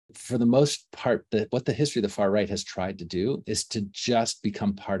for the most part, what the history of the far right has tried to do is to just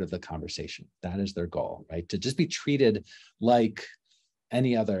become part of the conversation. That is their goal, right? To just be treated like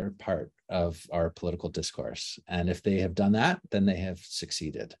any other part of our political discourse. And if they have done that, then they have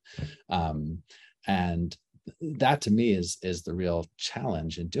succeeded. And that to me is the real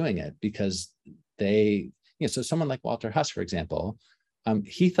challenge in doing it, because so someone like Walter Huss, for example,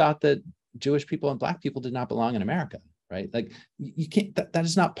 he thought that Jewish people and Black people did not belong in America, right? Like you can't, that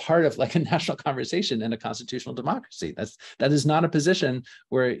is not part of like a national conversation in a constitutional democracy. That is not a position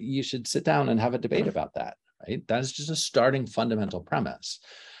where you should sit down and have a debate about that, right? That is just a starting fundamental premise.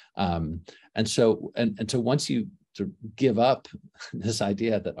 And so once you to give up this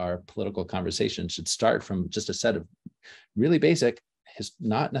idea that our political conversation should start from just a set of really basic,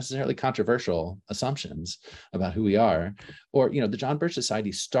 not necessarily controversial assumptions about who we are, or, the John Birch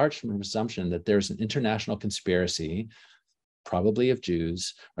Society starts from an assumption that there's an international conspiracy, probably of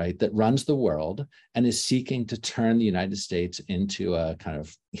Jews, right, that runs the world and is seeking to turn the United States into a kind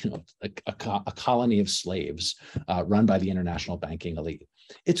of, a colony of slaves run by the international banking elite.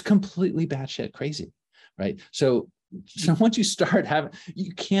 It's completely batshit crazy, right? So once you start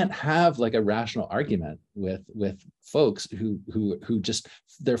you can't have like a rational argument with folks who just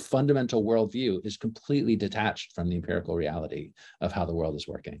their fundamental worldview is completely detached from the empirical reality of how the world is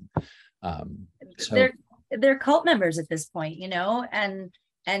working. They're cult members at this point, and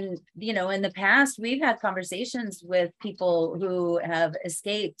in the past we've had conversations with people who have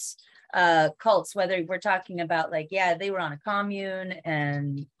escaped cults, whether we're talking about like, they were on a commune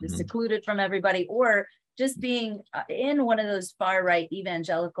and secluded from everybody, or just being in one of those far right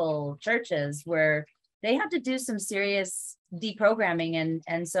evangelical churches where they have to do some serious deprogramming.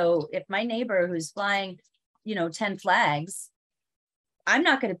 And so if my neighbor who's flying, 10 flags,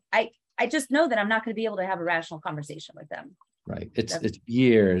 I just know that I'm not going to be able to have a rational conversation with them. Right. It's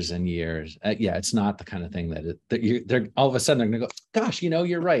years and years. It's not the kind of thing that they're all of a sudden they're going to go, gosh,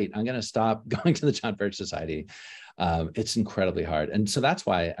 you're right. I'm going to stop going to the John Birch Society. It's incredibly hard. And so that's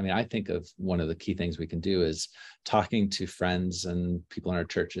why, I think of one of the key things we can do is talking to friends and people in our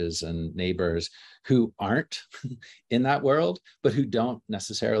churches and neighbors who aren't in that world, but who don't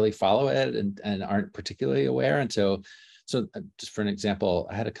necessarily follow it and aren't particularly aware. And so just for an example,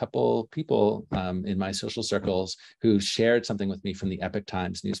 I had a couple people in my social circles who shared something with me from the Epoch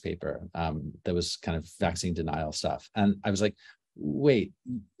Times newspaper that was kind of vaccine denial stuff. And I was like, wait,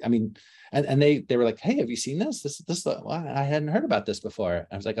 and they were like, hey, have you seen this? Well, I hadn't heard about this before.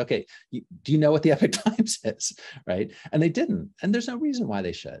 I was like, okay, do you know what the Epoch Times is, right? And they didn't. And there's no reason why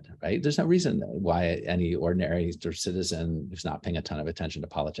they should, right? There's no reason why any ordinary citizen who's not paying a ton of attention to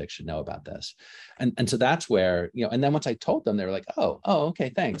politics should know about this. And so that's where, and then once I told them, they were like, oh,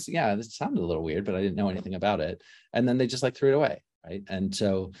 okay, thanks. Yeah, this sounded a little weird, but I didn't know anything about it. And then they just like threw it away, right? And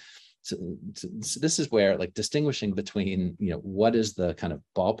so this is where like distinguishing between what is the kind of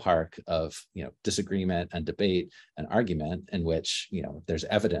ballpark of disagreement and debate and argument in which there's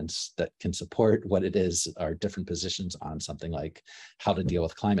evidence that can support what it is our different positions on something like how to deal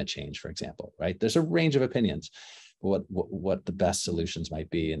with climate change, for example, right? There's a range of opinions what the best solutions might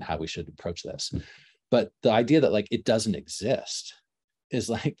be and how we should approach this, but the idea that like it doesn't exist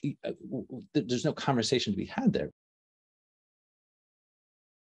is like there's no conversation to be had there,